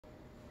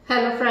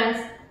Hello friends,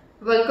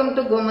 welcome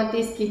to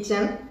Gomathi's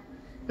kitchen.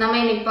 நம்ம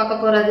இன்னைக்கு பார்க்க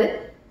போறது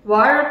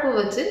வாழைப்பூ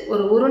வச்சு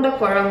ஒரு உருண்டை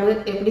குழம்பு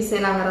எப்படி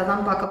செய்யலாம்ங்கறத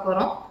தான் பார்க்க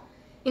போறோம்.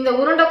 இந்த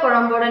உருண்டை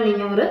குழம்போட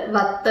நீங்க ஒரு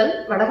வத்தல்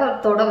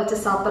வடகத்தோட வச்சு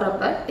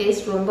சாப்பிடுறப்ப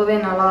டேஸ்ட் ரொம்பவே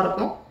நல்லா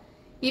இருக்கும்.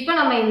 இப்போ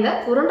நம்ம இந்த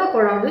உருண்டை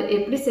குழம்பு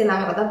எப்படி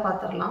செய்யலாம்ங்கறத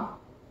பாத்துறலாம்.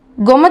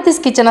 Gomathi's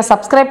kitchen-ஐ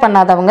சப்ஸ்கிரைப்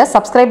பண்ணாதவங்க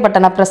சப்ஸ்கிரைப்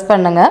பட்டனை பிரஸ்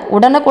பண்ணுங்க.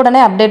 உடனுக்குடனே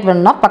அப்டேட்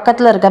பண்ணனும்னா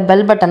பக்கத்துல இருக்க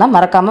பெல் பட்டனை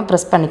மறக்காம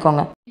பிரஸ்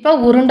பண்ணிக்கோங்க. இப்போ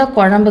உருண்டை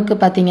குழம்புக்கு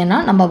பாத்தீங்கன்னா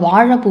நம்ம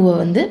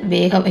வாழைப்பூவை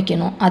வேக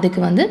வைக்கணும்.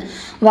 அதுக்கு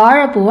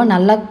வாழைப்பூவை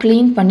நல்லா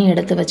க்ளீன் பண்ணி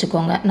எடுத்து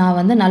வச்சுக்கோங்க.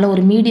 நான் நல்ல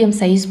ஒரு மீடியம்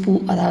சைஸ் பூ,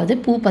 அதாவது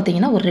பூ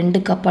பாத்தீங்கன்னா ஒரு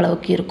 2 கப்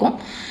அளவுக்கு இருக்கும்.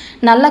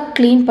 நல்லா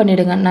க்ளீன்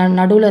பண்ணிடுங்க.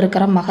 நடுவில்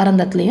இருக்கிற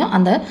மகரந்தத்துலேயும்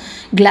அந்த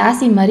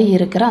கிளாஸி மாதிரி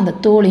இருக்கிற அந்த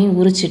தோலையும்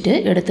உரிச்சிட்டு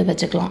எடுத்து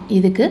வச்சுக்கலாம்.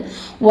 இதுக்கு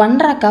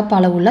 1.5 கப்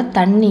அளவுள்ள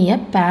தண்ணியை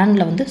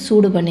பேனில்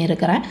சூடு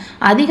பண்ணியிருக்கிறேன்.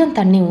 அதிகம்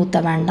தண்ணி ஊற்ற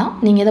வேண்டாம்.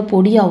 நீங்கள் இதை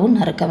பொடியாகவும்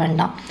நறுக்க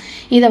வேண்டாம்.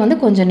 இதை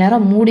கொஞ்சம்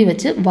நேரம் மூடி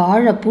வச்சு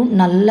வாழைப்பூ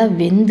நல்லா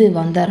வெந்து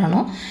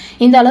வந்துடணும்.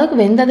 இந்த அளவுக்கு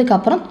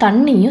வெந்ததுக்கப்புறம்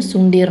தண்ணியும்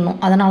சுண்டிடணும்.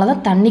 அதனால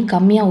தான் தண்ணி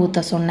கம்மியாக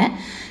ஊற்ற சொன்னேன்.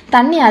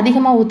 தண்ணி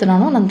அதிகமாக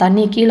ஊற்றினாலும் நம்ம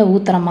தண்ணியை கீழே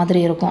ஊற்றுற மாதிரி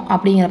இருக்கும்.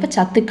 அப்படிங்கிறப்ப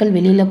சத்துக்கள்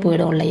வெளியில்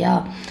போயிடும் இல்லையா?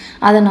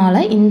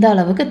 அதனால் இந்த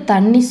அளவுக்கு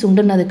தண்ணி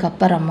சுண்டுனதுக்கு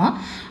அப்புறமா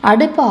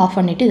அடுப்பை ஆஃப்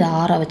பண்ணிவிட்டு இதை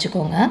ஆற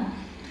வச்சுக்கோங்க.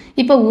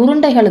 இப்போ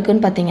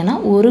உருண்டைகளுக்குன்னு பார்த்தீங்கன்னா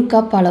 1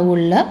 கப்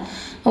அளவுள்ள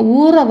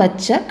ஊற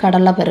வச்ச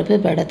கடலைப்பருப்பு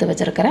இப்போ எடுத்து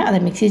வச்சுருக்கிறேன். அதை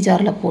மிக்சி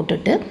ஜாரில்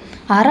போட்டுட்டு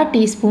 1/2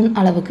 டீஸ்பூன்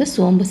அளவுக்கு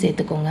சோம்பு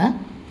சேர்த்துக்கோங்க.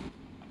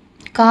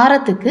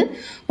 காரத்துக்கு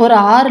ஒரு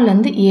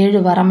 6லேருந்து 7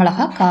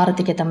 வரமிளகா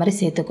காரத்துக்கு ஏற்ற மாதிரி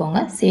சேர்த்துக்கோங்க.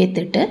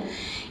 சேர்த்துட்டு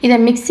இதை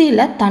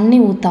மிக்சியில் தண்ணி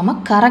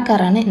ஊற்றாமல்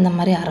கரன்னு இந்த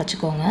மாதிரி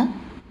அரைச்சிக்கோங்க.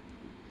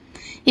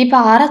 இப்போ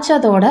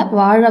அரைச்சதோட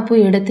வாழைப்பூ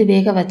எடுத்து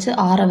வேக வச்சு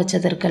ஆற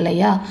வச்சது இருக்கு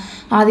இல்லையா,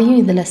 அதையும்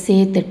இதில்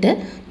சேர்த்துட்டு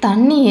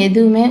தண்ணி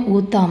எதுவுமே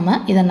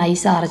ஊற்றாமல் இதை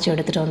நைஸாக அரைச்சி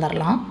எடுத்துகிட்டு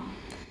வந்துடலாம்.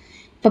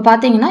 இப்போ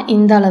பார்த்தீங்கன்னா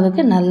இந்த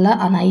அளவுக்கு நல்லா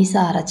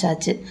நைஸாக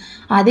அரைச்சாச்சு.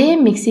 அதே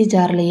மிக்சி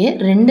ஜார்லேயே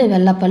 2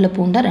 வெள்ளைப்பல்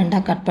பூண்டை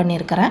 2ஆக கட்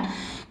பண்ணியிருக்கிறேன்.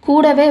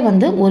 கூடவே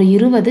ஒரு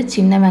 20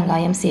 சின்ன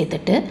வெங்காயம்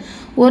சேர்த்துட்டு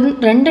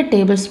 2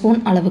 டேபிள்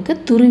ஸ்பூன் அளவுக்கு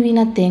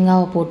துருவின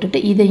தேங்காவை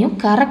போட்டுட்டு இதையும்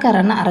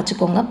கரன்னு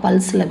அரைச்சிக்கோங்க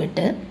பல்ஸில்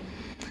விட்டு.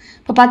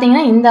 இப்போ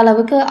பார்த்தீங்கன்னா இந்த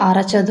அளவுக்கு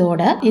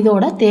அரைச்சதோட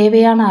இதோட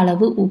தேவையான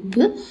அளவு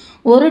உப்பு,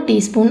 1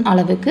 டீஸ்பூன்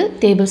அளவுக்கு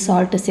டேபிள்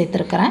சால்ட்டு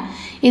சேர்த்துருக்கிறேன்.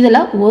 இதில்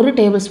 1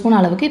 டேபிள் ஸ்பூன்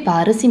அளவுக்கு இப்போ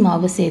அரிசி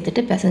மாவு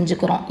சேர்த்துட்டு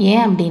பிசைஞ்சுக்கிறோம்.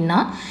 ஏன் அப்படின்னா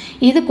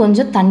இது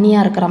கொஞ்சம்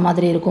தண்ணியாக இருக்கிற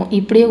மாதிரி இருக்கும்.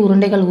 இப்படியே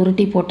உருண்டைகள்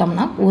உருட்டி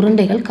போட்டோம்னா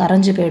உருண்டைகள்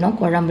கரைஞ்சி போயிடும்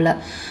குழம்புல.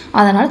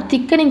 அதனால்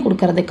திக்கனிங்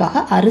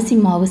கொடுக்கறதுக்காக அரிசி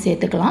மாவு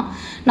சேர்த்துக்கலாம்.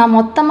 நான்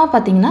மொத்தமாக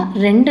பார்த்தீங்கன்னா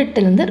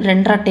 2லேருந்து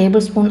 2.5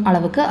 டேபிள் ஸ்பூன்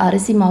அளவுக்கு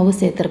அரிசி மாவு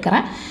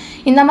சேர்த்துருக்கிறேன்.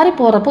 இந்த மாதிரி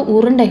போகிறப்போ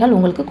உருண்டைகள்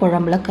உங்களுக்கு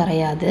குழம்புல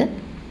கரையாது.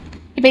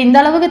 இப்போ இந்த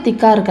அளவுக்கு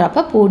திக்காக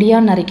இருக்கிறப்ப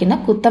பொடியாக நறுக்கின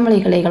கொத்தமல்லி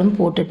இலைகளும்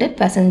போட்டுட்டு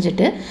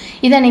பிசைஞ்சிட்டு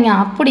இதை நீங்கள்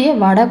அப்படியே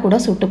வடை கூட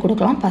சுட்டு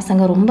கொடுக்கலாம்.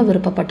 பசங்க ரொம்ப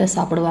விருப்பப்பட்டு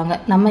சாப்பிடுவாங்க.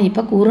 நம்ம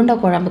இப்போ உருண்டை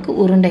குழம்புக்கு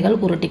உருண்டைகள்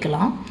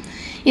உருட்டிக்கலாம்.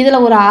 இதில்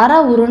ஒரு 1/2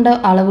 உருண்டை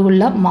அளவு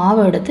உள்ள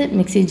மாவை எடுத்து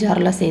மிக்சி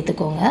ஜாரில்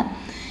சேர்த்துக்கோங்க.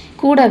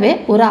 கூடவே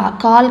ஒரு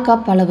 1/4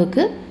 கப்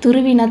அளவுக்கு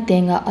துருவின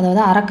தேங்காய்,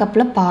 அதாவது 1/2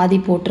 கப்பில் பாதி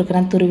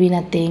போட்டிருக்கிறேன்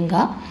துருவின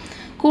தேங்காய்.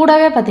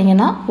 கூடவே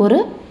பார்த்திங்கன்னா ஒரு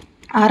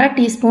 1/2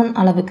 டீஸ்பூன்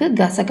அளவுக்கு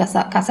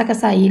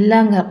கசகசா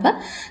இல்லைங்கிறப்ப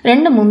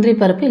 2 முந்திரி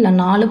பருப்பு இல்லை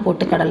 4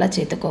 பொட்டுக்கடலை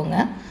சேர்த்துக்கோங்க.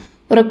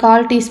 ஒரு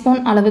 1/4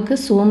 டீஸ்பூன் அளவுக்கு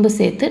சோம்பு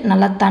சேர்த்து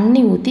நல்லா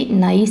தண்ணி ஊற்றி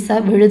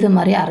நைஸாக விழுது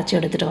மாதிரி அரைச்சி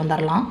எடுத்துகிட்டு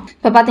வந்துடலாம்.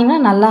 இப்போ பார்த்திங்கன்னா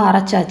நல்லா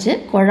அரைச்சாச்சு.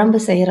 குழம்பு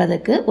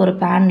செய்கிறதுக்கு ஒரு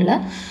பேனில்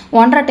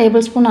 1.5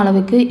 டேபிள் ஸ்பூன்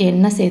அளவுக்கு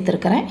எண்ணெய்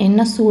சேர்த்துருக்கிறேன்.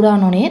 எண்ணெய்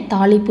சூடானோடனே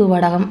தாளிப்பு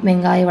வடகம்,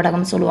 வெங்காய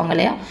வடகம் சொல்லுவாங்க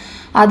இல்லையா,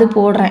 அது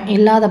போடுறேன்.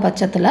 இல்லாத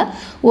பட்சத்தில்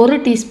 1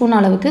 டீஸ்பூன்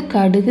அளவுக்கு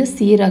கடுகு,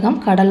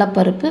 சீரகம்,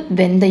 கடலைப்பருப்பு,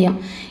 வெந்தயம்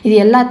இது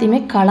எல்லாத்தையுமே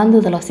கலந்து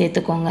இதில்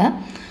சேர்த்துக்கோங்க.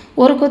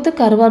 ஒரு கொத்து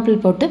கருவேப்பிலை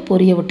போட்டு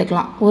பொரிய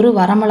விட்டுக்கலாம். ஒரு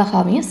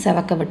வரமிளகாவையும்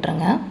செவக்க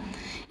விட்டுருங்க.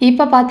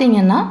 இப்போ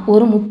பார்த்தீங்கன்னா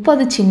ஒரு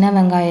 30 சின்ன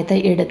வெங்காயத்தை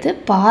எடுத்து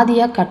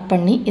பாதியாக கட்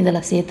பண்ணி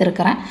இதில்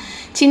சேர்த்துருக்கிறேன்.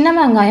 சின்ன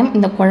வெங்காயம்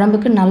இந்த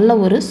குழம்புக்கு நல்ல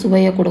ஒரு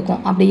சுவையை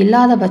கொடுக்கும். அப்படி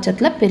இல்லாத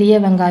பட்சத்தில் பெரிய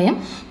வெங்காயம்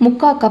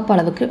 3/4 கப்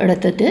அளவுக்கு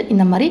எடுத்துட்டு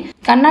இந்த மாதிரி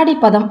கண்ணாடி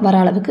பதம் வர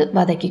அளவுக்கு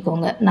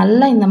வதக்கிக்கோங்க.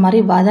 நல்லா இந்த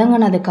மாதிரி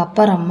வதங்கினதுக்கு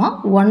அப்புறமா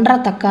 1.5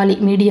 தக்காளி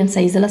மீடியம்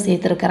சைஸில்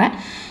சேர்த்துருக்கிறேன்.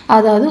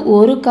 அதாவது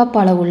 1 கப்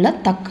அளவுள்ள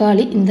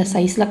தக்காளி இந்த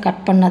சைஸில்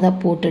கட் பண்ணதை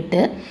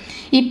போட்டுட்டு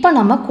இப்போ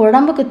நம்ம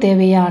குழம்புக்கு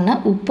தேவையான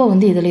உப்பை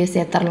இதிலேயே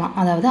சேர்த்துடலாம்.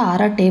 அதாவது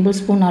 1/2 டேபிள்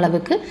ஸ்பூன்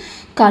அளவுக்கு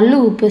கல்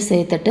உப்பு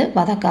சேர்த்துட்டு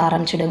வதக்க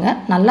ஆரம்பிச்சிடுங்க.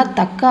 நல்லா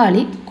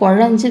தக்காளி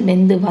குழஞ்சி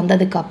வெந்து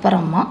வந்ததுக்கு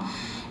அப்புறமா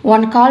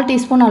 1/4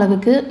 டீஸ்பூன்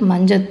அளவுக்கு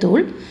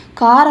மஞ்சத்தூள்,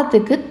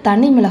 காரத்துக்கு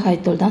தனி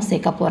மிளகாய்த்தூள் தான்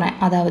சேர்க்க போகிறேன்.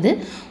 அதாவது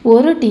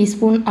 1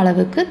 டீஸ்பூன்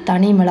அளவுக்கு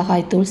தனி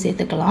மிளகாய்த்தூள்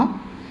சேர்த்துக்கலாம்.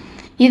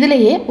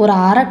 இதிலேயே ஒரு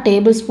 1/2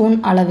 டேபிள் ஸ்பூன்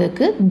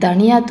அளவுக்கு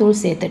தனியாத்தூள்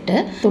சேர்த்துட்டு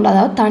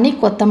அதாவது தனி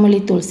கொத்தமல்லி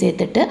தூள்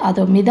சேர்த்துட்டு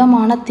அதை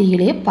மிதமான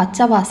தீயிலேயே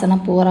பச்சை வாசனை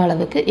போகிற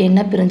அளவுக்கு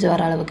எண்ணெய் பிரிஞ்சு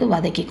வர அளவுக்கு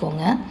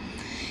வதக்கிக்கோங்க.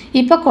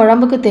 இப்போ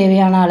குழம்புக்கு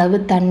தேவையான அளவு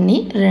தண்ணி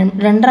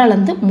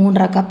 2.5லேருந்து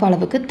 3.5 கப்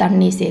அளவுக்கு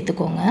தண்ணி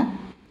சேர்த்துக்கோங்க.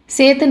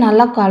 சேர்த்து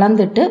நல்லா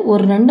கலந்துட்டு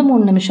ஒரு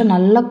 2-3 நிமிஷம்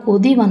நல்லா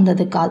கொதி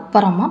வந்ததுக்கு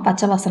அப்புறமா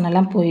பச்சை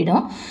வாசனைலாம்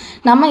போயிடும்.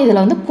 நம்ம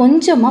இதில்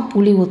கொஞ்சமாக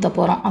புளி ஊற்ற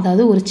போகிறோம்.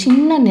 அதாவது ஒரு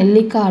சின்ன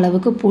நெல்லிக்காய்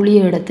அளவுக்கு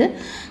புளியை எடுத்து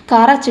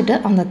கரைச்சிட்டு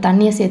அந்த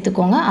தண்ணியை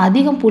சேர்த்துக்கோங்க.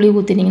 அதிகம் புளி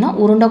ஊற்றினீங்கன்னா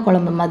உருண்டை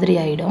குழம்பு மாதிரி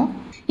ஆகிடும்.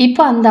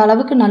 இப்போ அந்த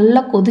அளவுக்கு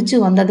நல்லா கொதிச்சு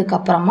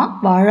வந்ததுக்கப்புறமா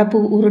வாழைப்பூ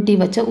உருட்டி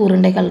வச்ச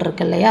உருண்டைகள்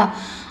இருக்கு இல்லையா,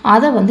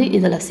 அதை வந்து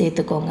இதில்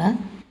சேர்த்துக்கோங்க.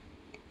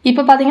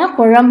 இப்போ பார்த்தீங்கன்னா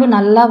குழம்பு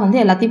நல்லா வந்து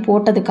எல்லாத்தையும்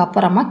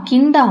போட்டதுக்கப்புறமா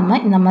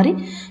கிண்டாமல் இந்த மாதிரி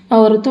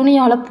ஒரு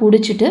துணியால்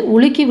பிடிச்சிட்டு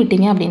உலுக்கி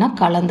விட்டீங்க அப்படின்னா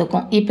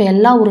கலந்துக்கும். இப்போ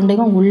எல்லா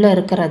உருண்டையும் உள்ளே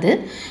இருக்கிறது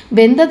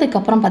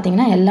வெந்ததுக்கப்புறம்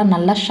பார்த்திங்கன்னா எல்லாம்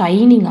நல்லா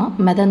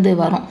ஷைனிங்காக மிதந்து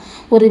வரும்.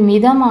 ஒரு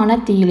மிதமான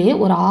தீயிலே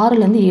ஒரு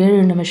 6லேருந்து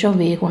 7 நிமிஷம்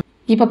வேகும்.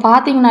 இப்போ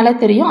பார்த்தீங்கனாலே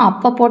தெரியும்,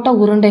 அப்போ போட்ட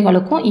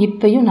உருண்டைகளுக்கும்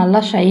இப்போயும் நல்லா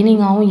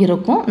ஷைனிங்காகவும்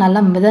இருக்கும்,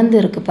 நல்லா மிதந்து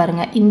இருக்குது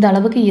பாருங்கள். இந்த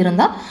அளவுக்கு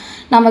இருந்தால்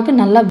நமக்கு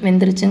நல்லா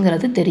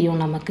வெந்துருச்சுங்கிறது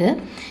தெரியும் நமக்கு.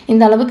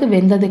 இந்த அளவுக்கு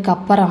வெந்ததுக்கு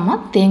அப்புறமா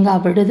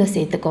தேங்காய் விழுதை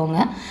சேர்த்துக்கோங்க.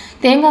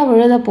 தேங்காய்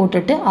விழுதை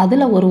போட்டுட்டு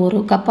அதில்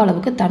ஒரு கப்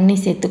அளவுக்கு தண்ணி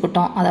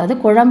சேர்த்துக்கிட்டோம். அதாவது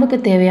குழம்புக்கு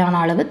தேவையான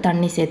அளவு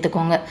தண்ணி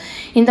சேர்த்துக்கோங்க.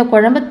 இந்த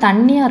குழம்பு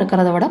தண்ணியாக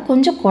இருக்கிறத விட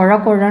கொஞ்சம்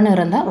குழன்னு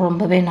இருந்தால்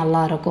ரொம்பவே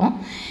நல்லாயிருக்கும்.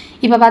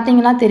 இப்போ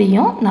பார்த்தீங்கன்னா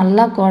தெரியும்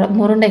நல்லா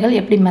உருண்டைகள்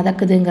எப்படி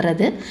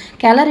மிதக்குதுங்கிறது.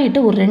 கிளறிட்டு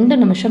ஒரு 2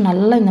 நிமிஷம்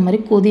நல்லா இந்த மாதிரி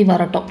கொதி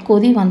வரட்டும்.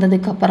 கொதி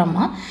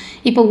வந்ததுக்கப்புறமா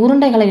இப்போ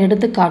உருண்டைகளை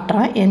எடுத்து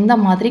காட்டுறேன். எந்த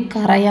மாதிரி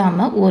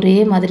கரையாமல் ஒரே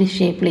மாதிரி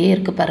ஷேப்லேயே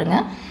இருக்குது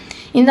பாருங்கள்.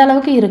 இந்த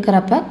அளவுக்கு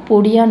இருக்கிறப்ப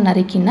பொடியாக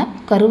நறுக்கின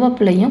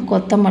கருவேப்பிலையும்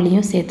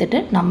கொத்தமல்லியும் சேர்த்துட்டு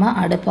நம்ம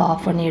அடுப்பை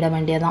ஆஃப் பண்ணிட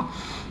வேண்டியதான்.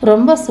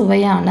 ரொம்ப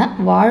சுவையான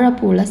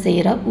வாழைப்பூவில்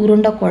செய்கிற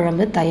உருண்டை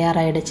குழம்பு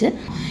தயாராகிடுச்சு.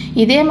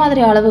 இதே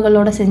மாதிரி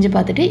அளவுகளோடு செஞ்சு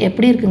பார்த்துட்டு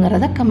எப்படி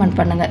இருக்குங்கிறத கமெண்ட்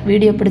பண்ணுங்கள்.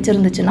 வீடியோ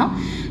பிடிச்சிருந்துச்சுன்னா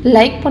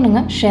லைக்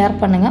பண்ணுங்கள், ஷேர்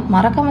பண்ணுங்கள்,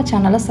 மறக்காமல்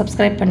சேனலை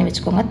சப்ஸ்கிரைப் பண்ணி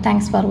வச்சுக்கோங்க.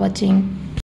 தேங்க்ஸ் ஃபார் வாட்சிங்.